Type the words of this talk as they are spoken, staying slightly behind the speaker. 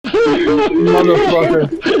Motherfucker.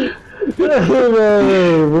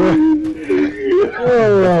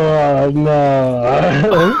 Oh, no.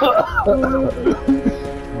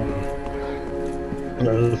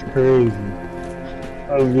 That's crazy.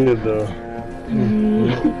 That was good, though.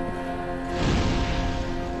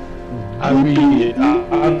 I mean,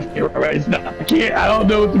 I'm right now. I don't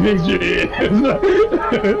know what the picture is.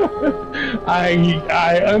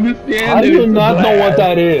 I understand. How do you not know what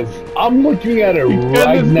that is? I'm looking at it right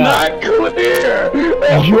now. It's not clear.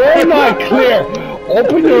 You're not clear.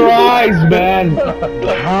 Open your eyes, man.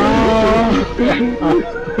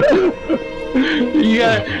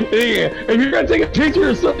 Yeah, if you're gonna take a picture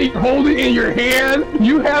of something, hold it in your hand.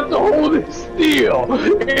 You have to hold it still.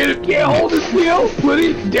 And if you can't hold it still, put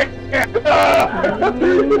it down.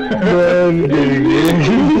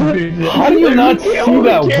 How do you not see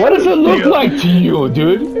that? What does it look like to you,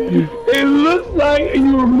 dude? It looks like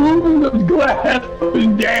you're moving the glass up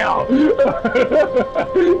and down.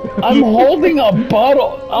 I'm holding a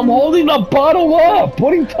bottle. I'm holding a bottle up.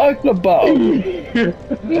 What are you talking about?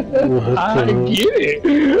 I get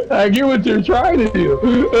it. I get what you're trying to do.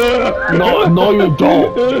 No, you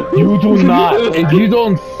don't. You do not. And you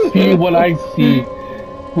don't see what I see,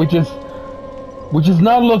 which is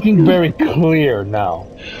not looking very clear now.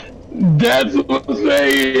 That's what I'm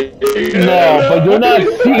saying. No, but you're not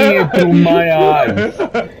seeing it through my eyes.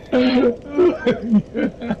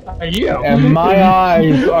 Yeah. And my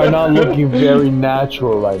eyes are not looking very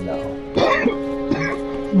natural right now.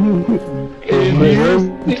 I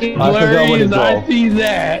forgot what it's I see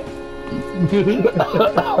that.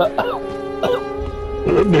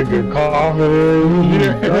 That nigga coughing,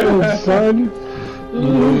 son.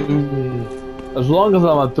 As long as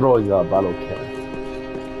I'm not throwing up, I don't care.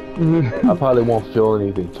 I probably won't feel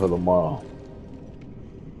anything till tomorrow.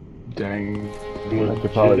 Dang. I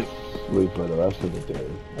could probably sleep for the rest of the day,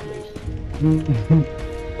 at least.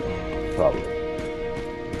 Probably.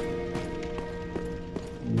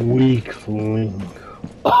 Weak link.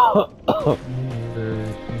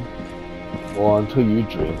 Well, until you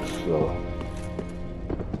drink, so.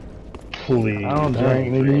 Please. I don't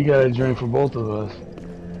drink, nigga. You gotta drink for both of us.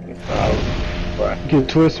 Get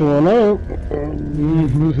twisted one up.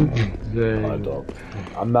 I don't.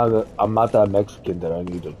 I'm not that Mexican that I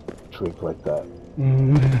need to drink like that.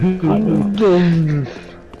 Kind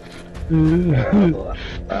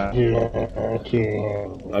Yeah, I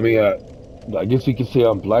can't. I mean, I guess you could say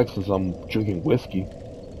I'm black since I'm drinking whiskey.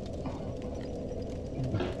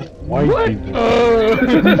 White people.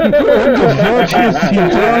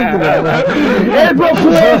 Hey, bro,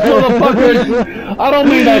 please, motherfuckers! I don't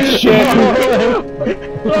mean that shit. I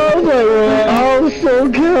was like, man, I was so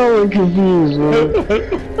kind of confused, man.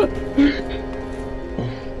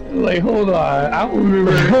 Like, hold on. I don't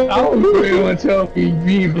remember anyone telling me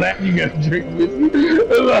being black you gotta drink whiskey.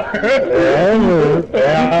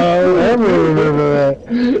 I don't remember that.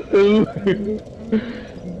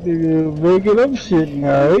 Nigga, making up shit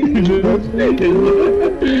now.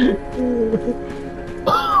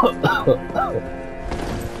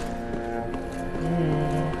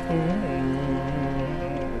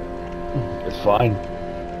 It's fine.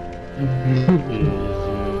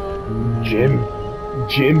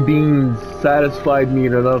 Jim being satisfied me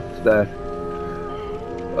enough that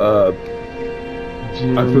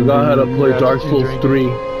I forgot how to play Dark Souls 3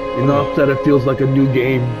 enough that it feels like a new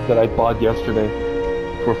game that I bought yesterday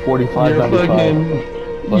for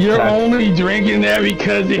 $45.95. You're only drinking that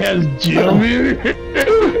because it has Jim in it?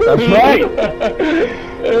 That's right!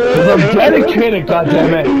 Because I'm dedicated,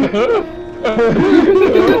 goddammit!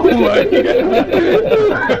 Oh my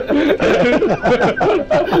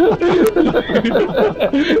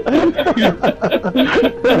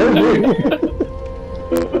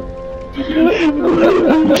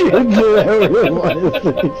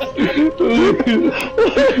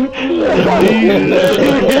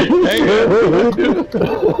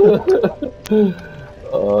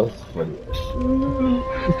Oh, that's funny.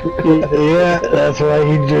 Yeah, that's why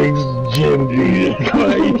he drinks Jim Beam.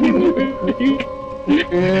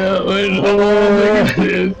 Yeah, but no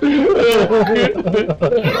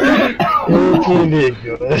It's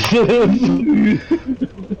ridiculous.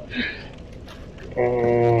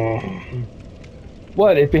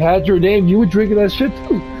 What? If it had your name, you would drink that shit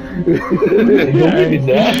too. Don't give me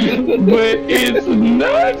that. But it's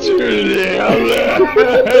not true now.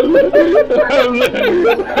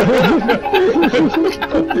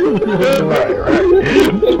 Right.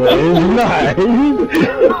 But it's not.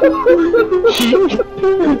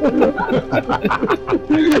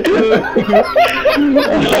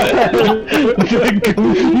 The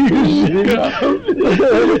confusion.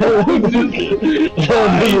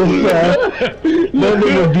 That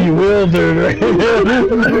nigga bewildered right now.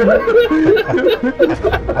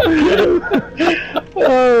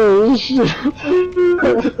 Oh shit.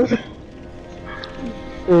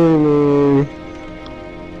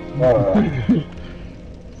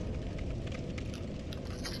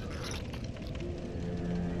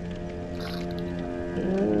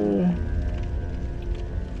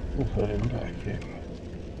 We'll put him back in.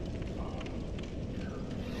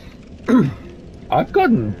 I've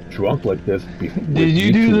gotten drunk like this before. Did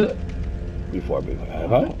you do the... Before,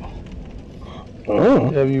 have I? Oh.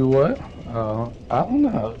 Have you what? I don't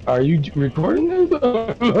know. Are you recording this?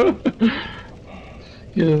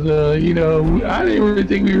 Because, you know, I didn't really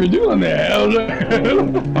think we were doing that.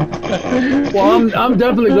 Well, I'm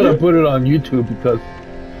definitely gonna put it on YouTube because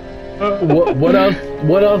what else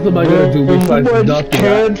am I gonna do besides nothing?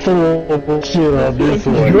 Cancel shit on this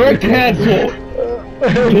one. You're canceled.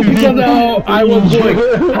 Because I was going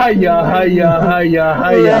hiya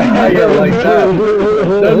like that.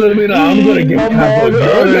 Doesn't mean I'm gonna get canceled.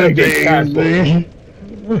 You're gonna get canceled.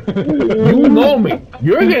 You know me.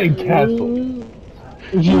 You're getting canceled.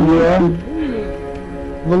 Yeah.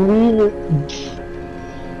 Believe it.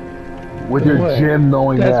 With your What? gym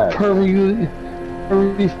knowing That's that. perfectly...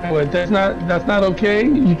 What? That's not okay.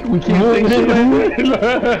 We can't say shit like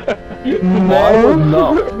that. No.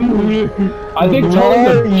 I think telling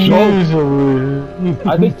the joke. I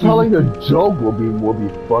think telling the joke will be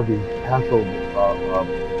fucking canceled.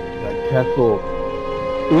 Like cancel.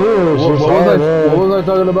 What was I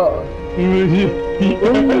talking about?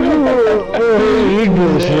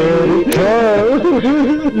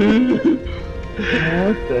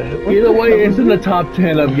 Either way, it's in the top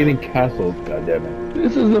 10 of getting canceled. Goddammit.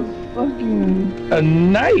 This is a fucking a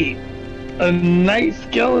knight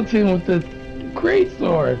skeleton with a great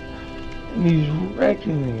sword, and he's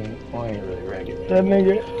wrecking me. Well, I ain't really wrecking me. That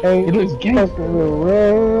nigga ain't It looks gangster. fucking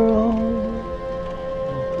around.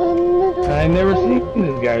 I ain't never seen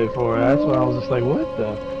this guy before. That's why I was just like, what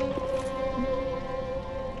the?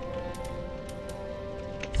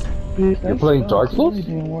 Bitch, You're playing Dark Souls? It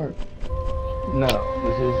didn't work. No,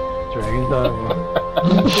 this is Dragon's Dogma.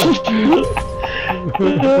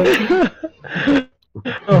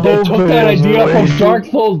 They took that idea from Dark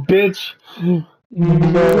Souls, bitch.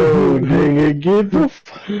 No, nigga, get the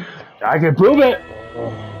I can prove it.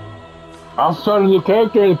 I'll start a new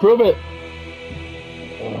character and prove it.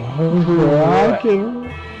 I can.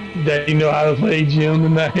 That you know how to play Jim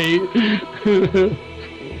tonight. I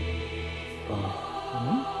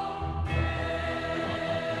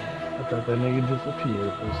thought that nigga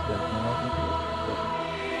disappeared for a second.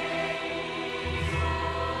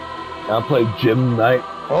 I play Jim Knight.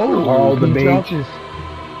 Oh, Carl the he dropped Mage. his...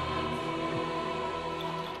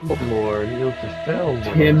 Oh Lord, he was the fell.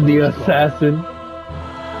 Tim the Assassin.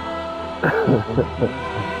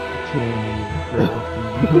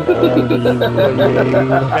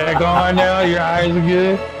 Back on now, your eyes are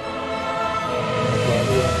good.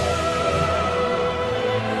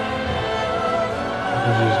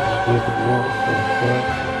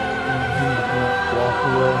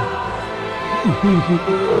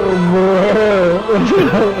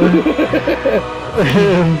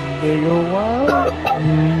 Nigga, what?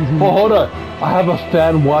 Oh, hold on. I have a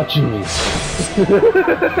fan watching me.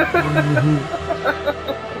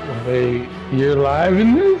 Wait, you're live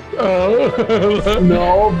in this? Oh.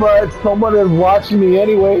 No, but someone is watching me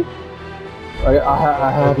anyway. I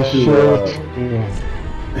have to.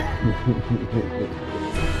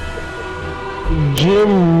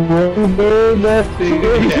 Jim Render, that's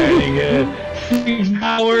Yeah, 6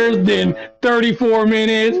 hours, then 34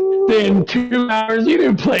 minutes, then 2 hours. You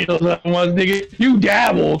didn't play those other ones, nigga. You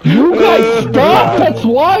dabbled. You guys stop! That's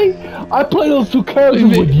why I play those two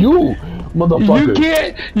characters with you,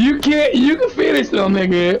 motherfucker. You can finish them,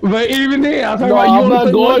 nigga. But even then, I'm talking No, about you I'm only not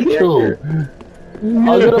play one going character. to. I'm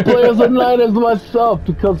gonna play as a knight as myself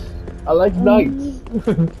because I like knights.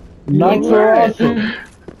 Knights are awesome.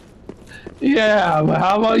 Yeah, but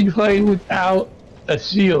how about you play without a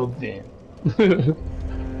shield then?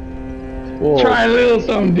 Whoa. Try a little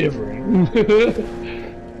something different.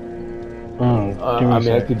 I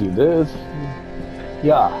mean, I could do this.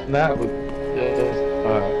 Yeah. That would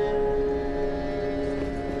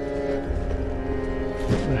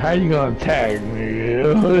How you gonna tag me?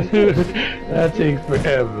 That takes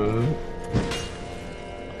forever.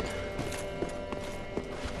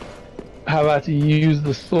 How about you use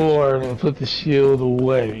the sword and put the shield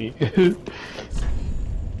away? There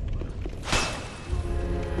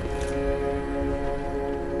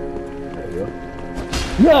you go.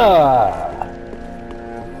 Yeah!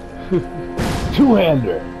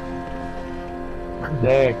 Two-hander.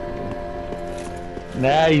 Exactly.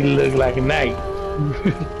 Now you look like a knight.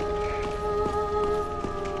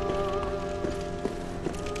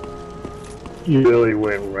 You really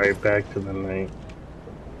went right back to the night.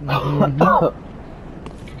 Oh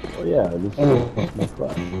yeah, this is my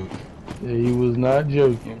class. Yeah, he was not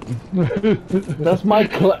joking. That's my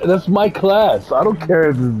that's my class. I don't care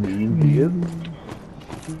if it's easy.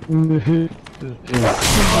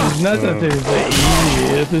 It's not that it's the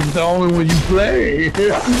easiest, it's the only one you play. You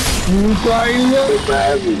play any other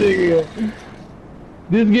classes, nigga.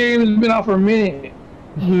 This game has been out for a minute.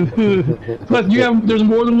 Plus, there's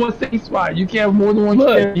more than one safe spot. You can have more than one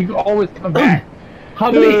character. You can always come back.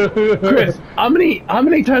 How many, Chris? How many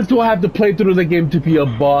times do I have to play through the game to be a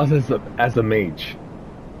boss as a mage?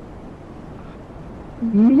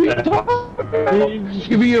 You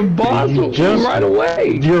can be a boss just right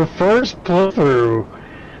away. Your first playthrough,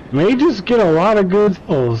 mages get a lot of good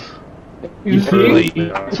souls. You see,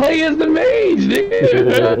 play as the mage,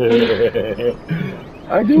 nigga.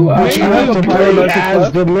 I do. But you have to play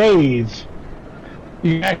as the mage.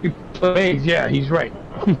 You actually play mage. Yeah, he's right.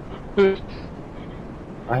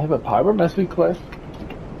 I have a pyromancy class.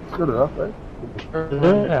 Good enough, right?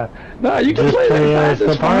 Yeah. No, you can Just play as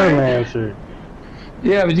the pyromancer.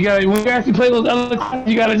 Yeah, but you gotta, when you actually play those other classes,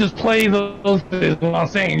 you gotta just play those, is what I'm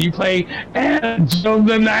saying. You play and Joe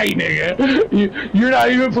the Knight, nigga. You're not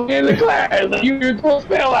even playing the class. Like, you're going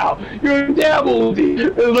spell out. You're in dabble.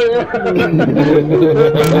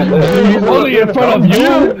 Only in front of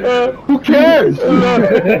you? Who cares?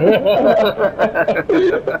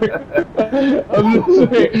 I'm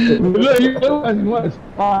just saying, look, you realize what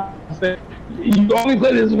you only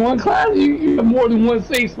play this one class, you have more than one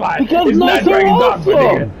safe spot. Because it's not Dragon Dogma,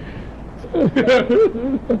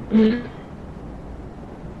 nigga.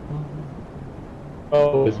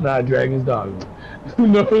 Oh, it's not Dragon's Dogma.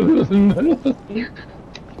 No.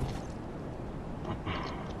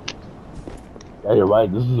 Yeah, you're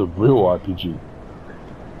right. This is a real RPG.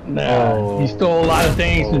 Nah, you stole a lot of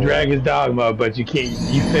things from Dragon's Dogma, but you can't.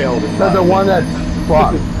 You failed. That's the one that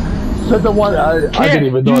fuck. Said the one I didn't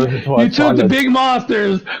even know this until I You took the big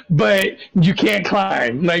monsters, but you can't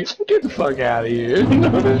climb. Like, get the fuck out of here.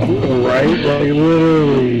 Right? Like,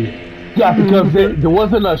 literally. Yeah, because there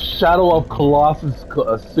wasn't a Shadow of Colossus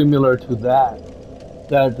similar to that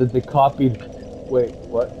they copied. Wait,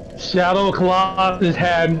 what? Shadow of Colossus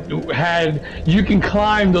had you can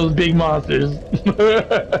climb those big monsters.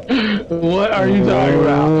 What are you talking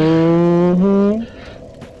about?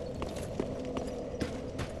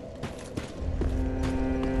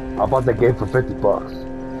 I bought that game for $50,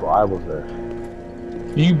 so I was there.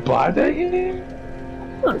 You bought that game?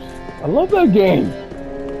 Of course. I love that game.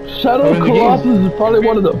 Shadow of Colossus is probably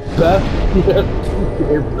one of the best games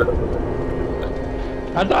ever.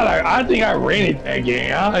 I think I rented that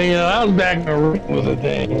game. I was back when it was a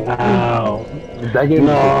thing. Wow. That game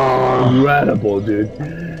is incredible, dude.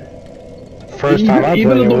 First time I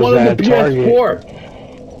even played the it one was on the at Target.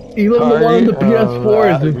 PS4. Even the one on the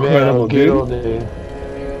PS4 is incredible, dude.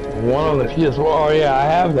 One on the PS4. Oh yeah, I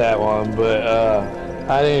have that one, but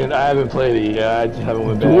I haven't played it yet. I just haven't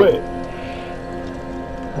went back. Do it.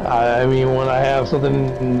 I mean, when I have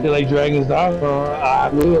something like Dragon's Dogma, I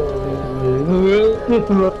will.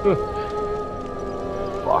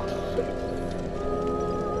 Fuck's sake.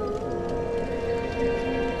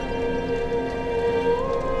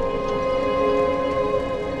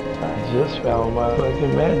 I just found my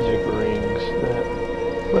fucking magic rings,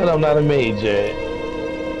 but I'm not a mage yet.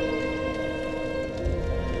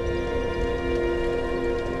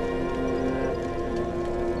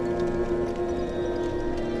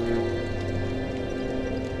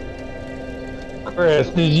 Chris,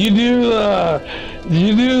 did you do the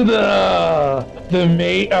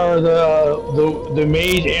mage or the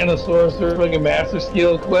mage and the sorcerer fucking master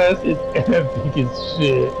skill quest? It's epic as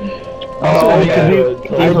shit. Oh, yeah.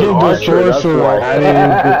 I did the sorcerer. I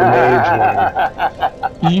didn't do the mage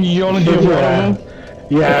one. You only did one of them?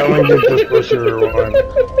 Yeah, I only did the sorcerer one.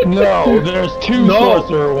 No, there's two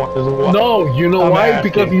sorcerer ones. No, you know why?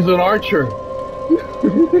 Because he's an archer.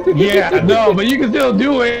 Yeah, no, but you can still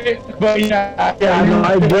do it. But yeah,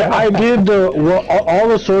 I did all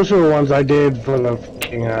the sorcerer ones I did for the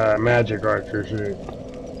fucking magic archer shit.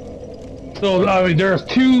 So there's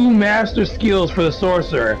 2 master skills for the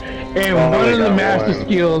sorcerer, and one of the master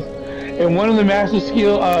skills,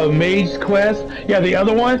 mage quest. Yeah, the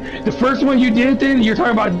other one, the first one you did, then you're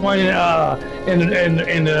talking about one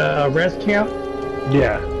in the rest camp.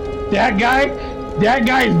 Yeah. That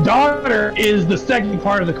guy's daughter is the second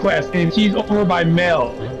part of the quest, and she's over by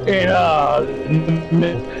Mel, and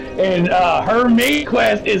her main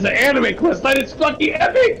quest is an anime quest, and it's fucking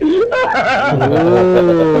epic. You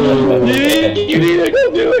need to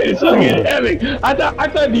go do it. It's fucking epic. I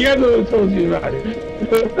thought the other one told you about it.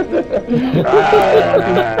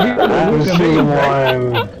 I've seen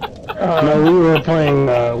one. No, we were playing.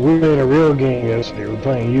 We were in a real game yesterday. We were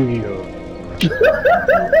playing Yu-Gi-Oh.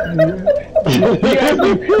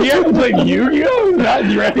 You haven't played Yu-Gi-Oh? Not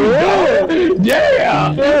Dragon Ball?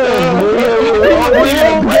 Yeah!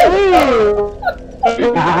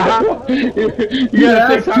 You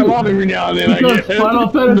gotta take time off every now and then, I guess. Because Final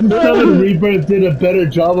Fantasy VII Rebirth did a better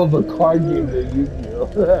job of a card game than Yu-Gi-Oh!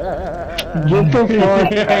 Get the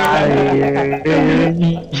fuck out of here.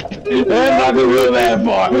 That's not the real that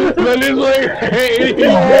far, but it's like, it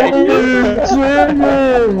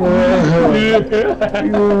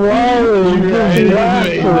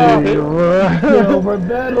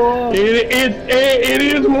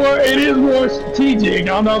is more strategic.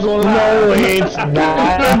 I'm not gonna lie. No, it's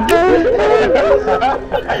not.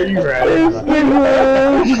 You're right.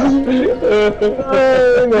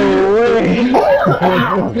 No way.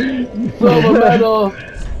 Silver medal.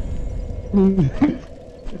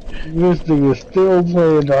 This thing is still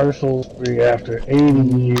playing Dark Souls 3 after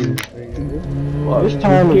 80 years. Well, this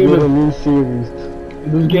time to get a new series.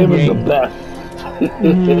 This game is the best.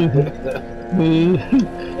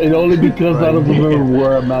 And only because I don't remember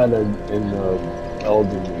where I'm at in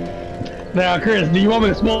Elden Ring. Now, Chris, do you want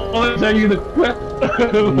me to tell you the quest?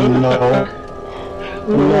 No.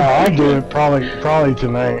 No, I'll do it probably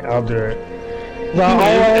tonight. I'll do it. No, all I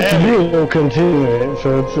have to do is continue it,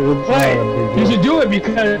 so it's right. You should do it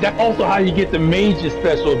because that's also how you get the mage's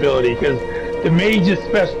special ability, because the mage's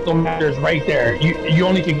special matters right there. You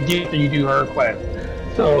only can get it when you do her quest.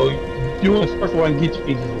 So doing the first one gets you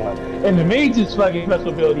mage's one. And the mage's fucking special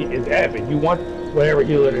ability is epic. You want whatever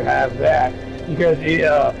healer to have that, because it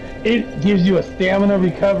gives you a stamina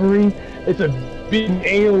recovery. It's a big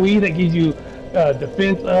AoE that gives you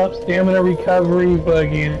defense up, stamina recovery,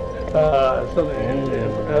 fucking something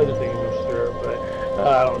other things I'm sure, but I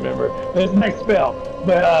don't remember. But it's next spell.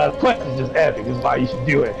 But quest is just epic. That's why you should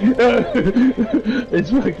do it. It's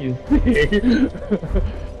fucking sick.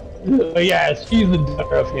 But yeah, she's the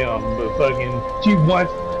daughter of him, but fucking she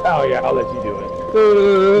wants. Oh yeah, I'll let you do it.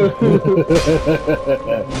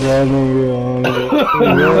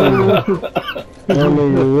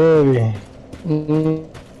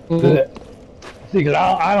 See, because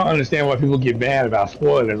I don't understand why people get mad about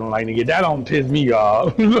spoilers on Lightning Gate. That don't piss me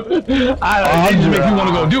off. It just makes me want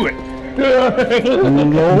to go do it.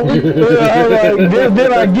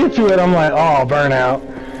 Then I get to it, I'm like, oh, burnout.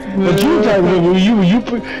 But you type nigga,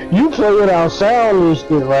 you play without sound and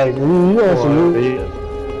shit, like, you know some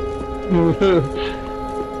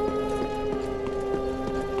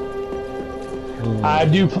I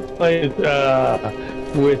do play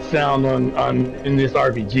with sound on in this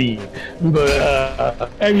RPG, but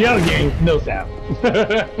every other game, no sound.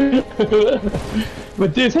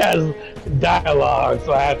 But this has dialogue,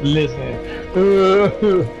 so I have to listen.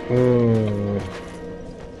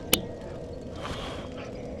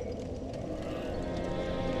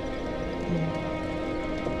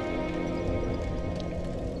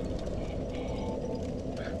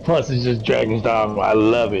 Plus, it's just Dragon's Dogma. I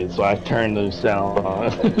love it, so I turn the sound on. I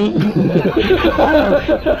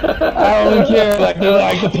don't care. Like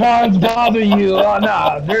the pawns bother you. Oh,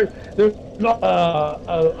 nah, there's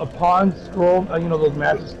a pawn scroll. You know those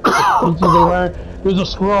matches teachers they learn. There's a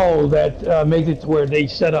scroll that makes it to where they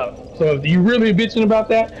shut up. So if you're really bitching about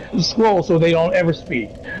that, the scroll so they don't ever speak.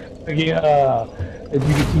 Again, if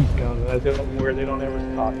you can teach them, where they don't ever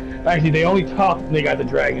talk. Actually, they only talk when they got the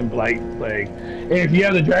Dragon Blight Plague. And if you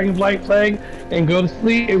have the Dragon Blight Plague and go to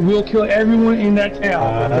sleep, it will kill everyone in that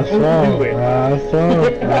town. I saw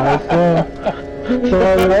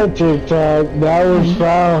that TikTok. That was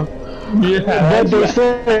foul. Yeah, but they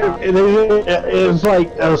said it's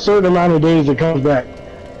like a certain amount of days it comes back.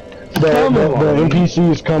 The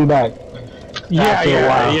NPCs come back. Yeah,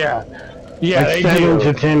 like they 7 do.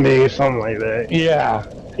 to 10 days, something like that. Yeah.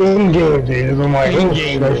 In-game days, I'm like,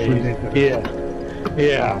 in-game days.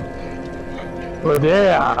 Yeah. But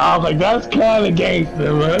yeah, I was like, that's kind of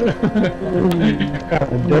gangster, man.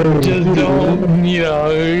 Just don't, you know,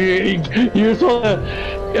 you're supposed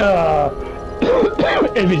to,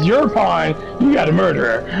 If it's your pawn, you got to murder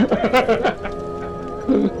her.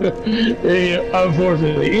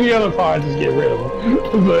 Unfortunately, any other pawn, just get rid of them.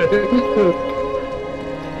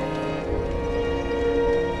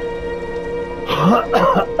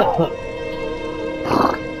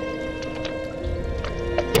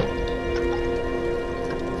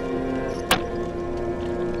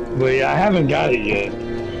 But yeah, I haven't got it yet.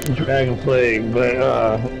 Dragon Plague,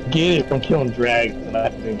 but get it from killing dragons, and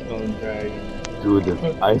I've been killing dragons. Dude, this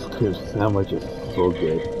ice cream sandwich is so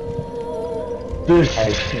good. This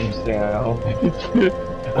ice cream sandwich.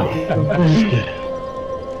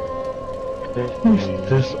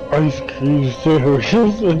 This ice cream sandwich.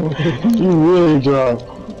 You really drunk.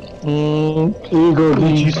 You go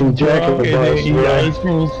get you some Jack in the Box, bro. Ice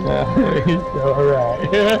cream sandwich.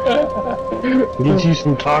 Alright. Get you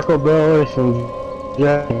some Taco Bell or some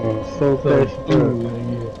Jack. So fresh.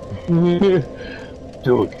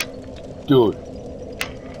 Dude.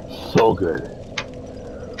 So good.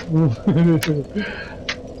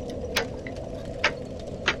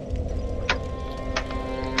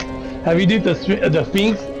 Have you did the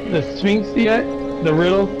Sphinx yet? The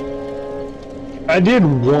riddle? I did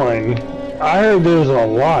one. I heard there's a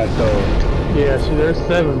lot though. Yeah, there's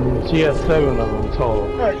 7. She has 7 of them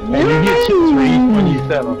total. And you get chips for each one you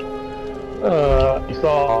set them.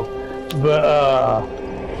 Solve. But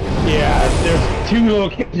yeah, there's 2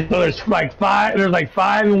 locations. So there's like 5. There's like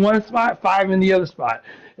 5 in one spot, 5 in the other spot,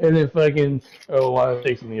 and then fucking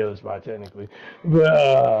 6 in the other spot technically.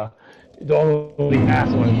 But the only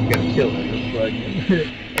last one you gotta kill her.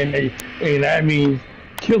 And that means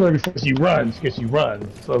kill her because she runs.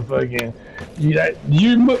 So fucking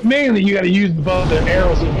mainly you gotta use both the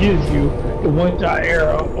arrows she gives you, the 1-shot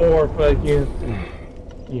arrow, or fucking,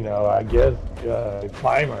 I guess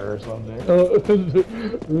climb her or something.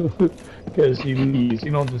 Because she leaves.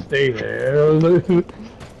 You don't just stay there.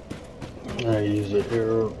 I use an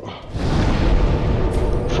arrow.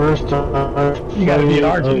 First time. You gotta be an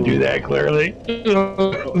archer to do that, clearly.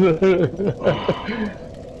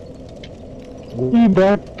 We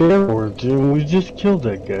back there, Jim. We just killed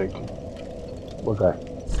that guy. What guy?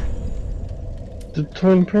 The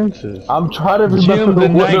twin princes. I'm trying to remember Jim the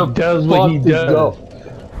Knight does what he does.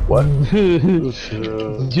 What? Jim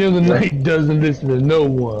the Knight doesn't listen to no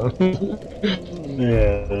one.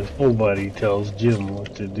 Yeah, nobody tells Jim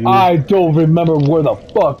what to do. I don't remember where the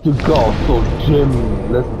fuck to go, so Jim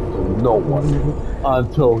listens to no one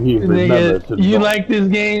until he remembers to You go. like this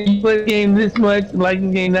game, you play the game this much, like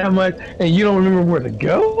the game that much, and you don't remember where to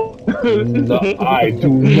go? No, I do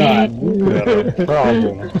not. Got a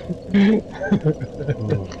problem.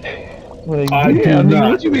 Like, I do nigga,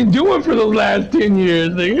 not. what you been doing for the last 10 years,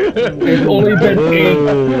 nigga? It's only been 8,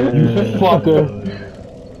 you fucker.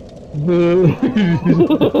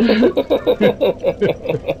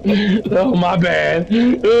 Oh, my bad.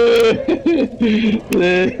 The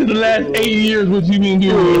last 8 years, what you been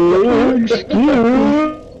doing?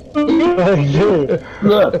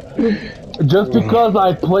 Look, just because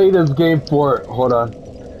I played this game for,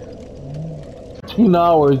 15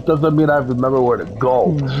 hours doesn't mean I remember where to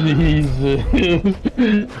go. Jesus.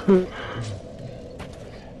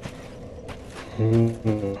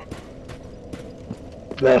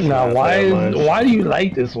 Now, why do you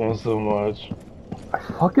like this one so much? I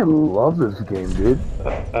fucking love this game, dude.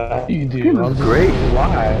 You do. This game is great.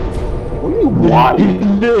 Why? What do you want?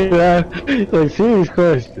 Like, serious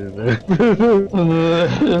question, man.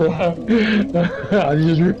 I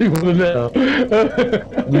just really want to know.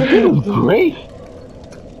 This game is great.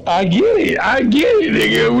 I get it,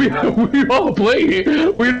 nigga. We all play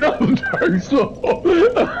it. We love Dark Souls.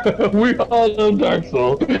 We all love Dark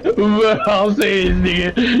Souls. But I'll say this,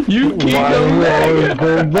 nigga. You keep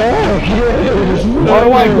going back. Why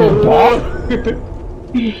do I go back?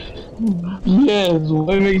 Yes,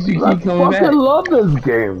 what makes you I keep coming back? fucking love this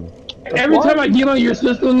game. Every time I get on your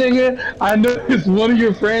system, nigga, I notice one of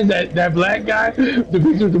your friends, that black guy, the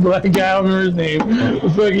picture of the black guy, I don't remember his name,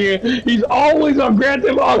 fucking, he's always on Grand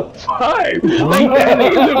Theft Auto 5. Like, that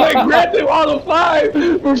nigga's like Grand Theft Auto 5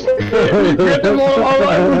 for Grand Theft Auto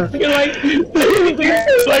 5 for like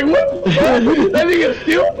what the fuck? That nigga's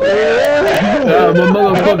still playing. My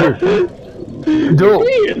motherfucker.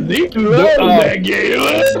 Dude, He loves that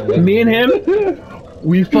game. me and him,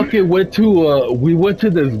 we fucking went to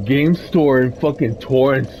this game store in fucking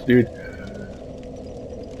Torrance, dude.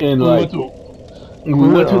 And like, we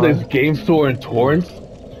went to this game store in Torrance.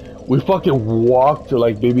 We fucking walked to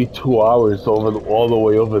like maybe 2 hours all the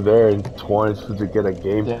way over there in Torrance to get a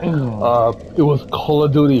game. It was Call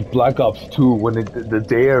of Duty Black Ops 2 when the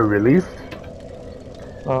day it released.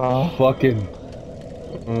 Fucking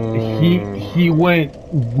We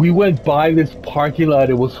went by this parking lot.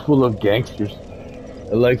 It was full of gangsters.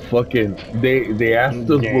 Like fucking, they asked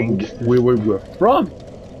us where we were from.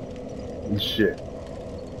 And shit.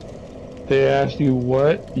 They asked you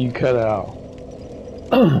what? You cut out.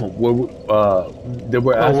 They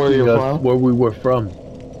were asking us where we were from.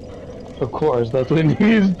 Of course, that's what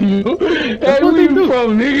niggas do. That's what they do.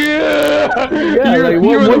 From, nigga. Yeah, like,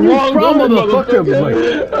 where you from, motherfucker? Like,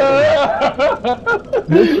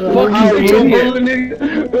 this fucking idiot.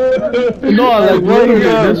 No, like,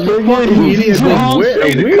 this fucking idiot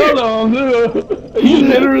goes, he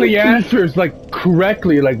literally answers, like,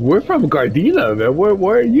 correctly, like, we're from Gardena, man.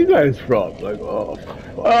 Where are you guys from? Like, oh, fuck.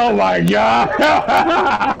 Oh my god.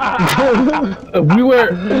 We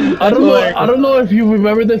were, I don't know if you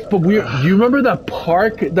remember this, but do you remember that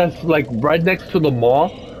park that's like right next to the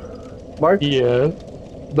mall, Mark? Yeah.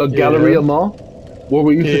 The Galleria Mall, where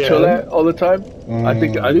we used to chill at all the time. I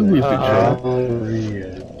think we used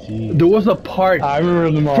to chill. There was a park. I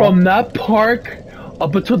remember the mall. From that park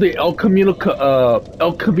up until the El Camino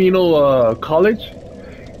College,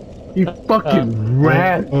 he fucking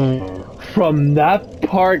ran from that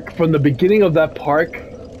park, from the beginning of that park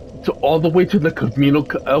to all the way to the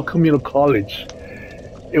El Camino College.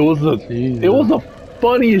 It was the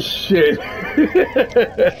funniest shit.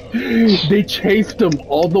 They chased him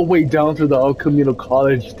all the way down to the El Camino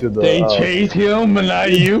College to the. They chased him, but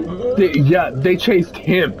not you. They chased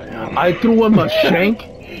him. I threw him a shank,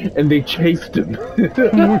 and they chased him. You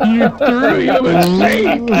threw him a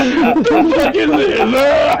shank. What the fuck is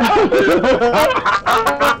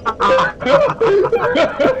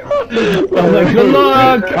I'm like, good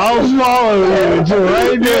luck! I'll swallow you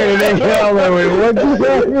right there. And they yell like, wait, what just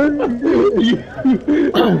happened?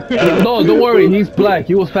 No, don't worry. He's black.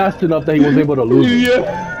 He was fast enough that he was able to lose it.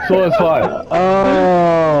 Yeah. So it's fine.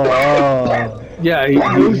 Oh. Yeah, he's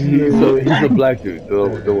a black dude.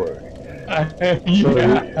 Don't worry. Yeah.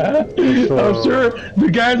 I'm sure the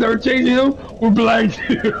guys that were chasing him were black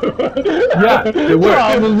too. Yeah, they were.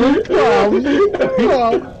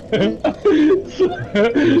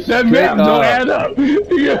 That math don't add up.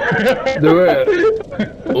 There were.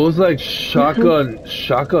 It was like shotgun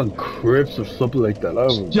Crips or something like that. I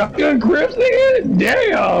don't know. Shotgun Crips, nigga?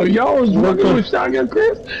 Damn, y'all was working with Shotgun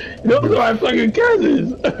Crips? Those are my fucking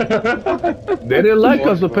cousins. They didn't like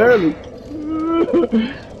us apparently.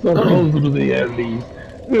 Supposedly, at least.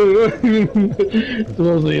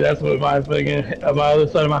 Supposedly, that's what my other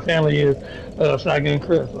side of my family is. Shotgun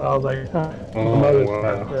Crips. I was like, huh. I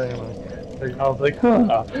was like,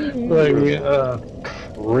 huh.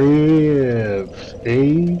 Crips,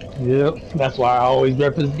 eh? Yep. That's why I always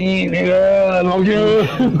represent, nigga. Don't give.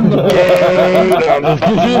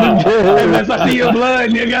 Unless I see your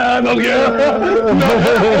blood, nigga. Don't give.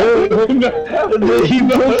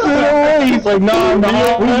 He's like, no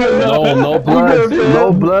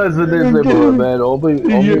bloods in this neighborhood, man.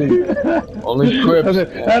 Only Crips.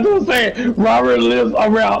 That's what I'm saying. Robert lives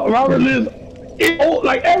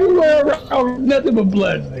like everywhere around, nothing but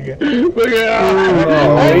bloods, nigga.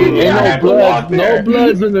 No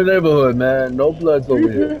bloods in the neighborhood, man. No bloods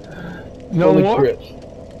over here. No Only more? Crips.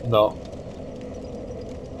 No.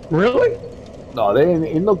 Really? No, they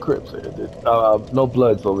ain't no Crips here. No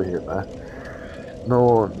bloods over here, man.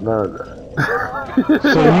 No, none of that.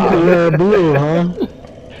 So you can wear blue, huh?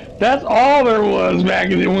 That's all there was back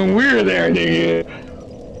when we were there, nigga.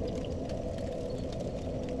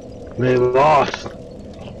 They lost.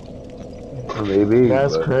 Maybe.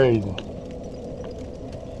 That's crazy.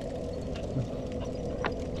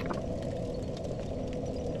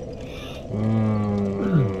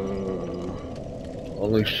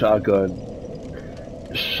 Only shotgun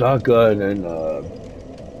and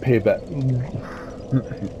payback.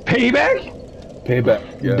 Payback? Payback.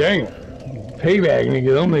 Yeah. Damn. Payback,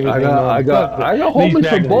 nigga. Them niggas. I got homies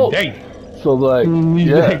from both. So like,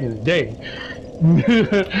 back in the day.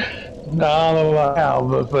 Nah, I don't know about how,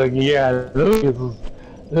 but fucking yeah, them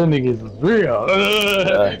niggas was real.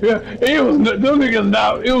 It was them niggas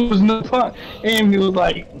now. It was no fun, and it was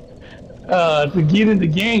like to get in the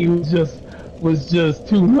gang. It was just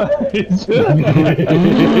too much. It's too much.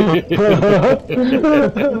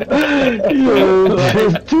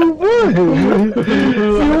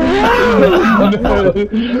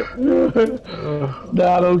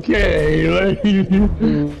 Not okay.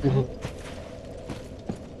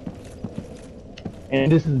 And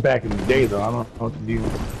this is back in the day, though. I don't know what to do.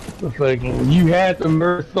 But fucking, you had to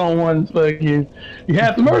murder someone. Fucking, you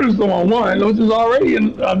had to murder someone once, which is already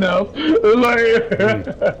enough. Like,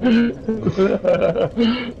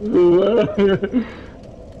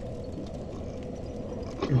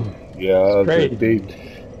 Yeah, Great.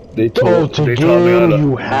 they told to they get taught me how in, to.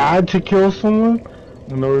 you had to kill someone?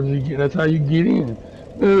 In order to get, that's how you get in.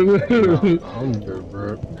 I'm good,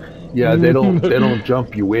 bro. Yeah, they don't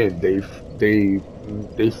jump you in. They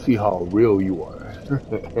see how real you are.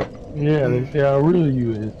 Yeah, they see how real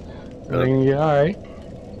you is. And then, yeah, all right.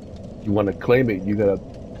 You want to claim it, you gotta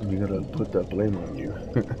put that blame on you.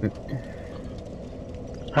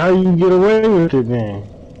 How you get away with it then?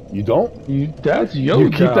 You don't. That's your You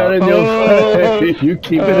keep job. that in your. You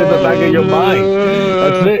keep it in the back of your mind.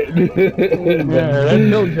 That's it. Yeah, that's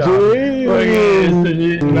your job.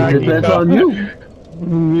 It depends on you.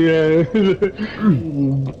 Yeah.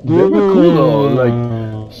 They were cool though. Like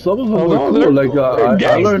some of them were cool. Like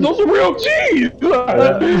I learned. Those are real G's.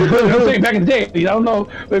 I'm saying back in the day, I don't know,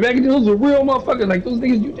 but back in the day, those were real motherfuckers. Like those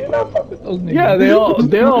niggas, you did not fuck with those niggas. Yeah, they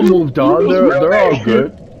all moved on. They're all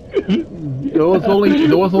good. There was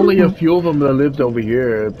only a few of them that lived over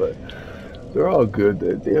here, but they're all good.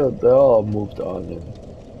 They all moved on. And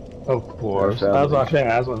of course, that's what I'm saying.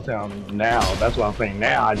 That's what I'm saying now. That's what I'm saying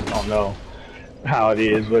now. I just don't know how it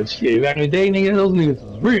is, but shit, back in the day, nigga, those niggas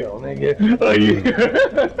was real, nigga.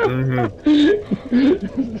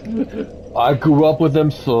 I grew up with them,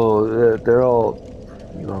 so they're all,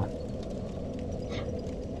 you know.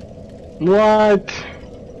 What?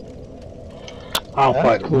 I'll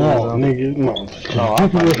fight cool, them all, nigga. No, I'll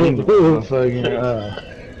fight them.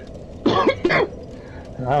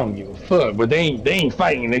 I don't give a fuck, but they ain't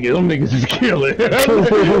fighting, nigga. Them niggas is killing.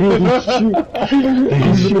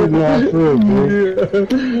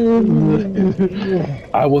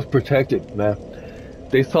 I was protected, man.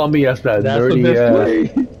 They saw me as that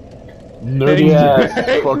nerdy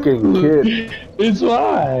ass fucking kid. It's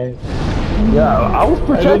fine. Yeah, I was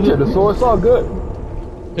protected, so it's all good.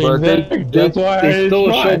 But exactly. That's why they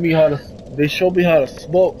still showed me how to. They showed me how to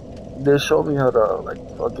smoke. They showed me how to like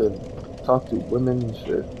fucking talk to women and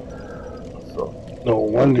shit. So no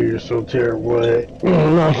wonder you're so terrible at it.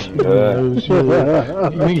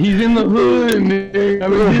 He's in the hood, nigga. I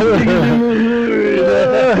mean, this nigga's in the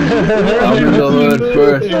hood. I'm in the hood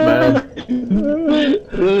first, man.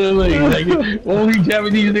 Like only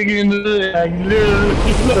Japanese nigga in the hood. Like,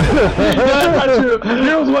 that's not true.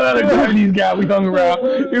 There was one other Japanese guy we hung around.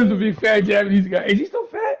 He was a big fat Japanese guy. Is he still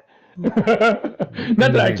fat?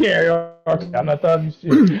 Not that I care. I'm not talking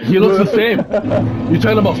shit. He looks the same. You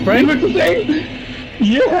talking about Frank? He looks the same?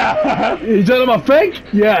 Yeah. You talking about Frank?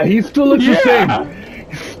 Yeah, he still looks the same.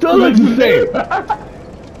 He still looks the same.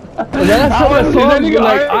 And that's how I saw him.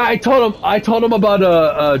 Like I told him about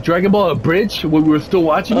Dragon Ball Abridged when we were still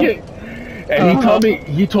watching it, and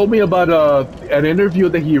he told me about an interview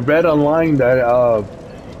that he read online that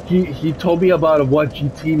he told me about what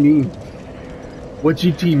GT means. What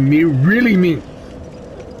GT really means.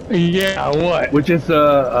 Yeah, what? Which is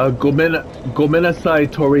Gomenasai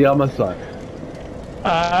Toriyama-san.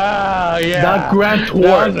 Ah, yeah. Not Grand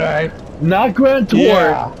Tour. That's right. Not Grand Tour.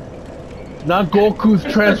 Yeah. Not Goku's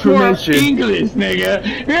transformation. That's English,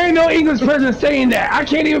 nigga. There ain't no English person saying that. I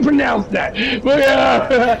can't even pronounce that. But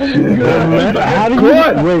how do you?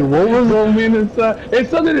 Wait, what was that? It's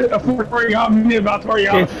something about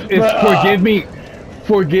Toriyama. It's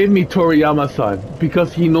forgive me, Toriyama-san,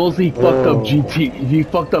 because he knows he fucked up GT. He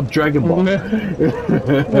fucked up Dragon Ball. I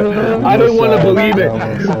didn't want to believe it,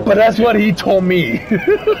 but that's what he told me.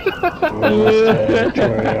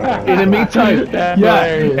 In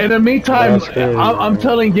the meantime, I'm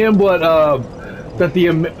telling him what that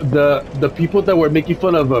the people that were making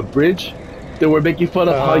fun of Bridge, they were making fun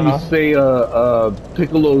of how you say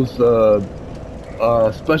Piccolo's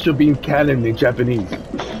special beam cannon in Japanese.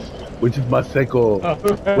 Which is Maseko.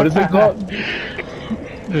 What is it called?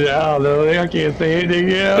 Yeah, no, I can't say anything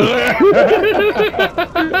else.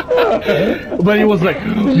 But he was like,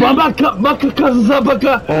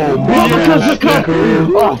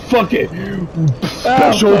 oh, fuck it.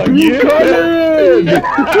 Special beam cannon!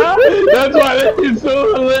 That's why it's so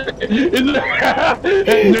hilarious.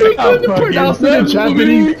 He couldn't pronounce it in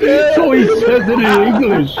Japanese, so he says it in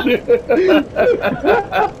English.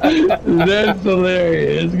 That's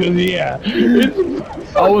hilarious, because yeah.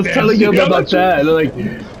 I was telling him about that,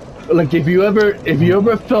 like if you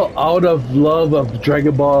ever felt out of love of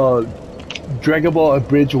Dragon Ball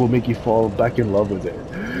Abridged will make you fall back in love with it.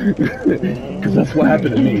 Because that's what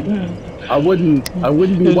happened to me. I wouldn't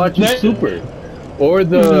be watching Super or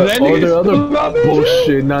the other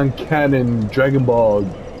bullshit non-canon Dragon Ball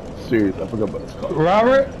series. I forgot what it's called.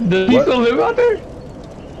 Robert, does he still live out there?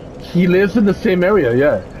 He lives in the same area,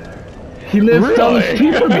 yeah. He lives down the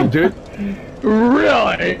street from me, dude.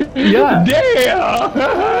 Really? Yeah.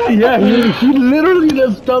 Damn. Yeah, he literally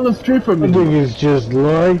lives down the street from I me. think it's just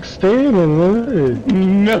like staying in the hood.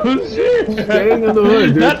 No shit. Staying in the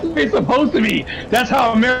hood, dude. That's what it's supposed to be. That's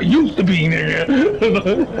how America used to be,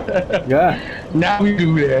 nigga. Yeah. Now we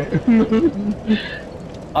do that.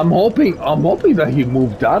 I'm hoping that he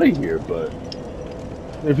moved out of here, but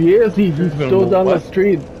if he is, he's still down the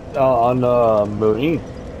street on Marine.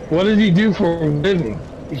 What does he do for a living?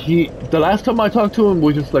 The last time I talked to him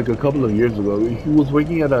was just like a couple of years ago. He was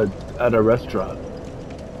working at a restaurant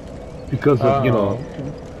because of you know,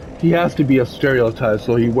 he has to be a stereotype,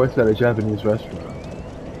 so he works at a Japanese restaurant.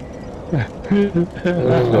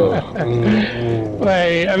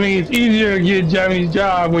 Like, I mean, it's easier to get a Japanese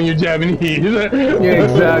job when you're Japanese. Yeah,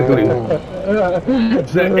 exactly.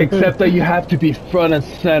 Except that you have to be front and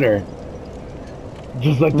center,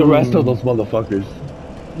 just like the rest of those motherfuckers.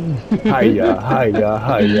 Hiya, hiya,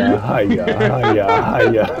 hiya, hiya, hiya,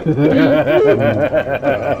 hiya.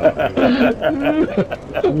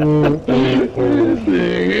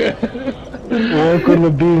 Welcome to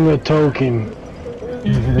being a token. I'm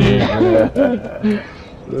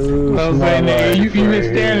saying, nigga, you've been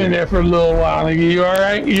standing there for a little while, nigga. You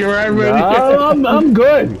alright? You alright, buddy? Nah, I'm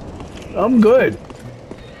good. I'm good.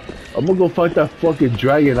 I'm gonna go fight that fucking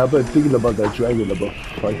dragon. I've been thinking about that dragon. I'm gonna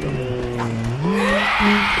fight him.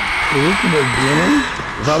 Is this the beginning?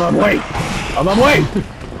 I'm on way. I'm on way.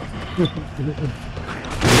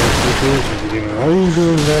 Why are you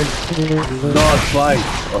doing that? No, it's fine.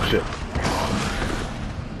 Oh shit.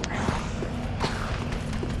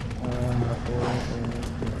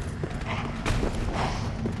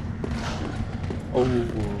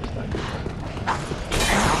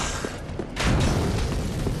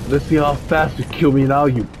 Let's see how fast you kill me now,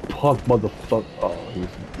 you punk motherfucker. Oh, he's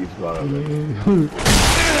gone already.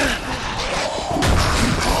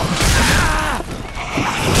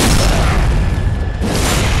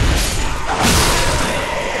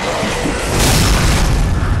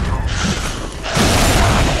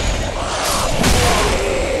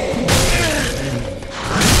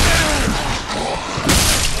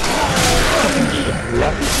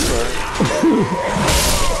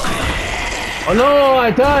 Oh no,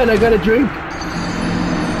 I died, I got a drink.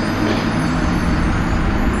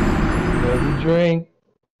 Got a drink.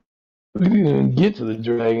 We didn't even get to the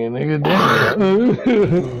dragon, nigga. Damn.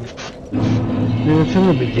 It's in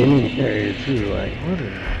the beginning area too, like,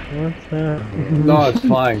 what's that? No, it's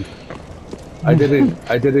fine. I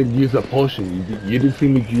didn't use a potion. You didn't see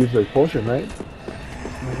me use a potion, right?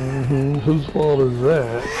 Whose fault is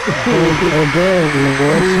that?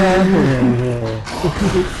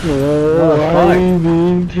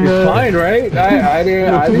 It's fine, right? I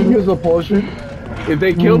didn't use a potion. If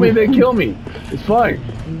they kill me, they kill me. It's fine.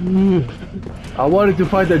 I wanted to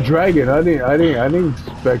fight the dragon. I didn't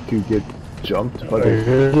expect to get jumped by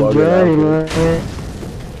the dragon.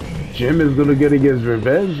 Jim is gonna get his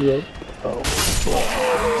revenge, though. Oh.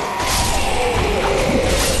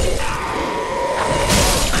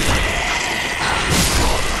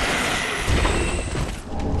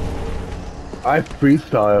 I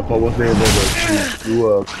freestyle if I wasn't able to do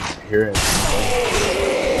a coherence.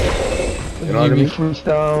 You know what I mean?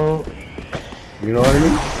 Freestyle. You know what I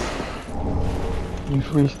mean? You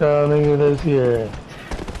freestyle, nigga. Let's hear it.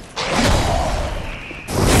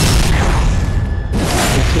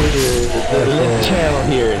 Let's channel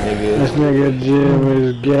here, nigga. This nigga Jim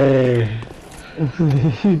is gay.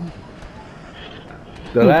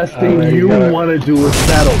 The last thing you want to do is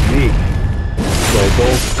battle me. So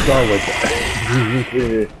don't start with that.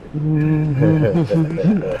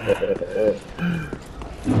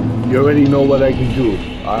 You already know what I can do.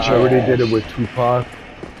 I already did it with Tupac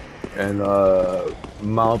and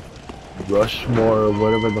Mount Rushmore or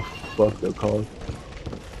whatever the fuck they're called.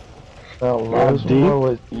 Rushmore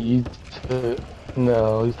was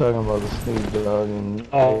no, he's talking about the Snoop Dogg and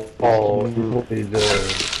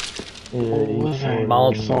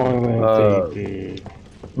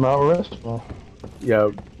Mount Rushmore.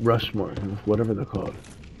 Yeah, Rushmore, whatever they're called.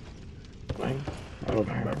 I don't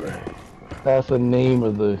remember. That's the name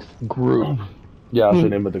of the group. Yeah, that's the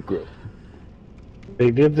name of the group.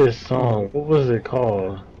 They did this song. What was it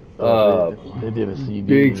called? They did a CD.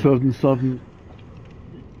 Big something something.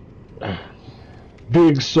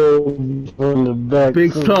 Big soul on the back.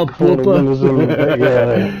 Big Soul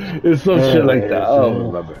Yeah, it's some shit like that. I don't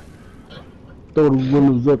remember. Throw the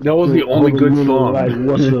windows up. That was the only good song. Like,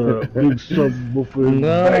 what's a big subwoofer?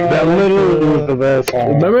 That literally was the best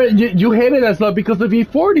song. Remember, you hated that song because of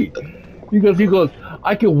E40. Because he goes,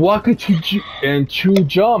 I can walk and chew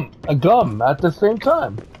a gum at the same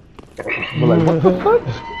time. We're like, what the fuck?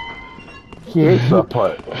 He hates that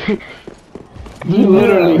part. He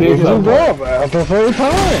literally hates that part. At the same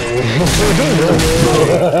time.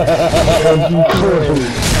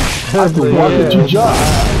 Have to walk at your job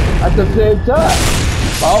at the same time.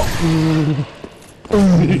 Oh,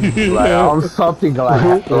 like I'm something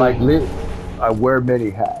like I wear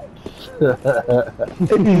many hats. Yeah,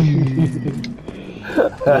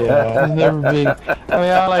 I've never been. I mean,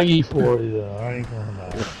 I like E40 though. I ain't gonna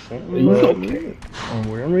lie. He's okay.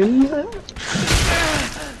 Where really at?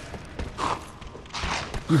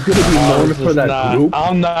 He's gonna be known for that group.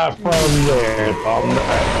 I'm not from there.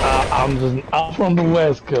 I'm from the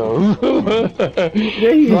West Coast.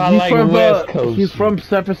 Yeah, he's from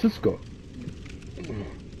San Francisco.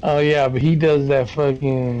 Oh yeah, but he does that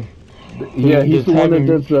fucking. Yeah, he's the one that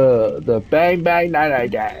does the bang bang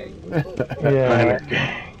night gang. Yeah.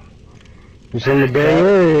 It's in the Bay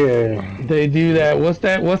Area. They do that. What's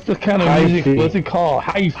that? What's the kind of music? What's it called?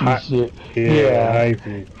 Hyphy shit. Yeah,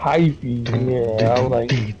 hyphy. Hyphy. Yeah. I'm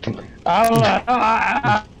like, I don't know.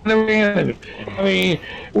 I never. I mean,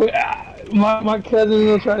 my cousin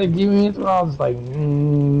was trying to give me into it. I was like,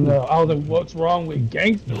 no. I was like, what's wrong with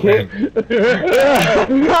gangster? What's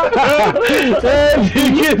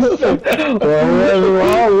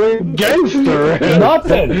wrong with gangster?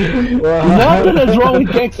 Nothing. Nothing is wrong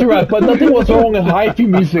with gangster rap, but nothing was wrong with hyphy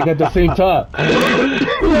music at the same time.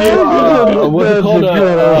 What's it called?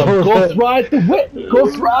 Ghost Ride the Whip.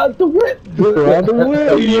 Ghost Ride the Whip. Ride the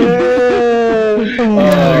Whip. Yeah. There's a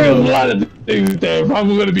lot of things there. If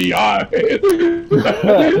I'm gonna be honest. Don't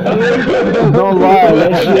lie,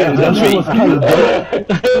 that shit was kind of dope.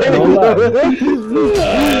 Don't lie.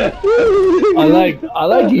 I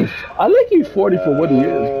like E40 for what he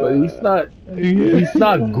is, but he's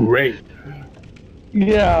not great.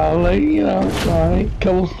 Yeah, like, you know, fine.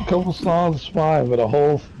 Couple songs is fine, but a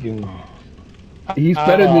whole fucking. He's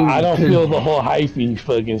better than. I don't feel the whole hyphy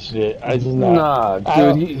fucking shit. I just not.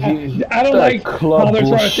 Nah, dude. I don't like how they're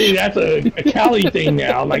trying to say that's a Cali thing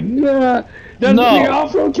now. I'm like, nah, that's I'm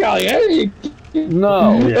from Cali.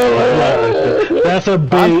 No. That's a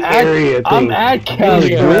big area thing. I'm at Cali,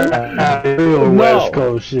 dude. Real West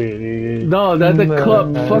Coast shit, dude. No, that's the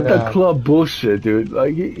club. Fuck that club bullshit, dude.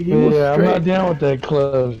 Like he was straight. I'm not down with that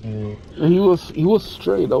club. He was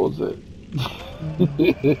straight. That was it.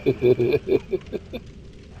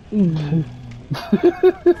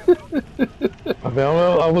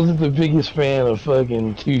 I wasn't the biggest fan of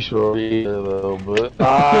fucking Too Short either, though, but...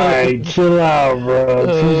 Alright, chill out, bro.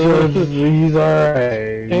 Too Short, he's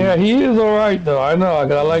alright. Yeah, he is alright, though. I know, I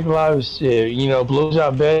like a lot of shit. You know,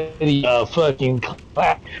 Blowjob Betty, fucking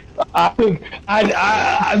clap.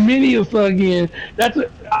 I many a fucking... That's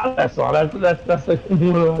that song. That's like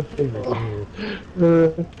one of my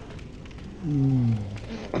favorites.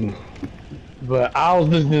 But I was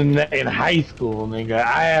listening to that in high school, nigga.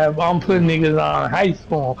 I'm putting niggas on high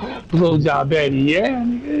school. Blowjob Betty, yeah,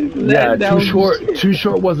 nigga. Too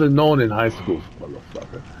Short wasn't known in high school,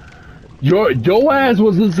 motherfucker. Your ass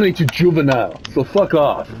was listening to Juvenile, so fuck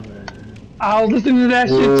off. I was listening to that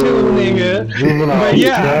shit too, nigga. Juvenile, but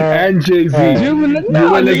yeah, and Jay-Z. Juvenile,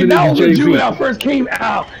 no, nigga, that was when Juvenile first came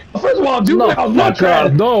out. First of all, Juvenile was not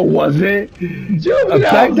trash. No, it wasn't. Juvenile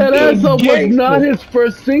Back that ass up was not his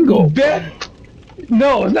first single.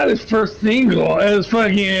 No, it's not his first single. It's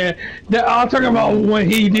fucking. I'm talking about when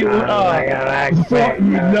he did. The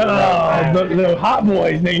Hot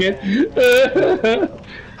Boys, nigga.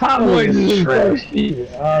 Hot Boys is his first.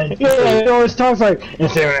 Yeah, he always talks like. They're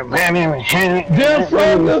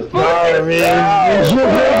from the fucking.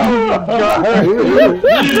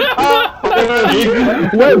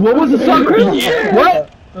 Wait, what was the song, Chris? Yeah. What?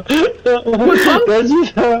 What song? That's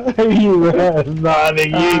just how you rap. Nah,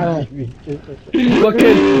 nigga.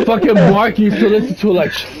 Fucking Mark used to listen to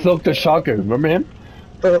like Silk the Shocker. Remember him?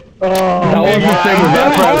 That was his favorite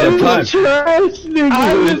rapper at the time.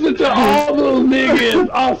 I listened to all those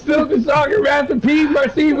niggas. Silk the Shocker, Master P,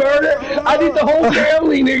 Mercy Murder. I need the whole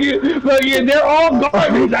family, nigga. But yeah, they're all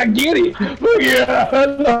garbage. I get it. But yeah,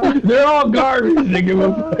 they're all garbage, nigga.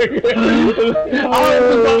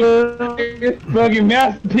 Fucking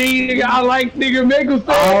Master P, nigga. I like nigga. Make him say.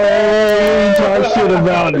 Oh, talk shit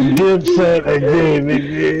about Dipset again,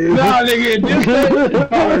 nigga. Nah, nigga,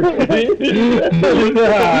 Dipset.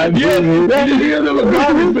 Yeah, that niggas are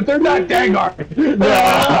garbage, but they're not that garbage.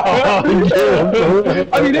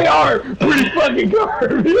 I mean, they are pretty fucking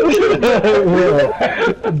garbage.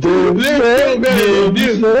 They're still better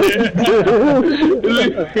than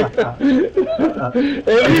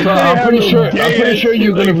I'm pretty sure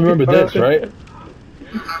you're gonna remember this, right?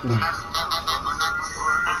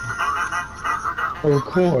 Of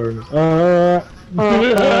course.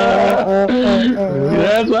 That's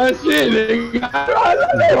my shit, nigga. I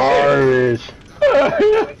love that shit.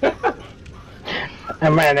 I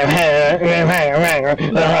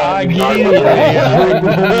get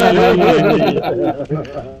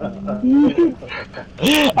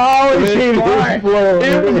I always see this flow.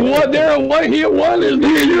 It was one, they're a one-hit wonders,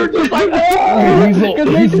 dude. You're just like, oh!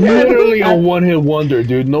 He's literally a one-hit wonder,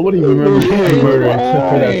 dude. Nobody remembers King Murder except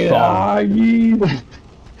for that song.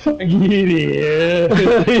 I get it.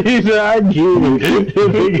 He said, I get it.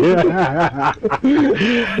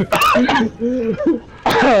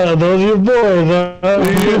 Those are your boys, huh?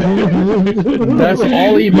 That's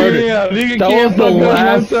all he murdered. Yeah, that was the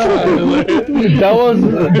last. that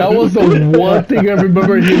was the one thing I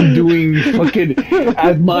remember him doing. Fucking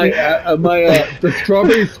at my the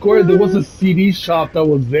Strawberry Square. There was a CD shop that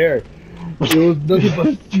was there. There was nothing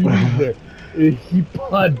but CDs there. He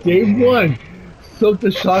bought day one. Soak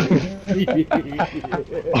the shotgun.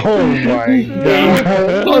 Oh my god.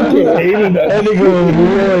 Fucking hated that. That nigga was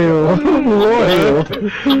loyal.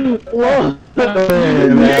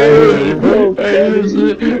 It's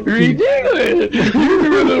ridiculous. You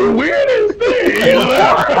were the weirdest thing.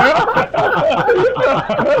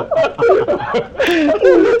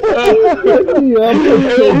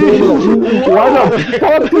 Why the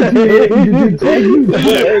fuck did you take me?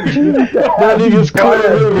 That nigga's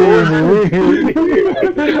crazy.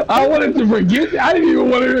 I wanted to forget. I didn't even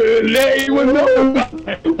want to let anyone know about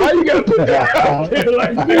it. Why you gotta put that out there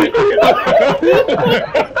like that?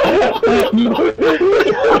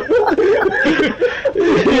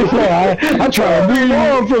 I try to move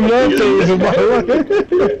on from that phase of my life.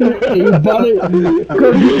 He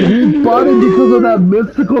bought it because of that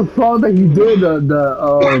mystical song that he did. The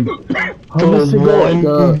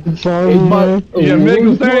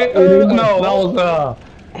mystical thing. No, that was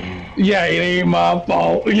yeah, it ain't my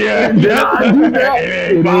fault. Yeah,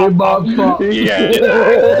 it ain't my fault. Yeah,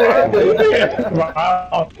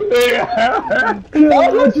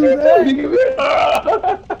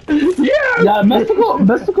 yeah,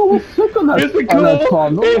 Mystical was sick on that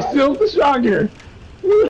song. It's still the shocker.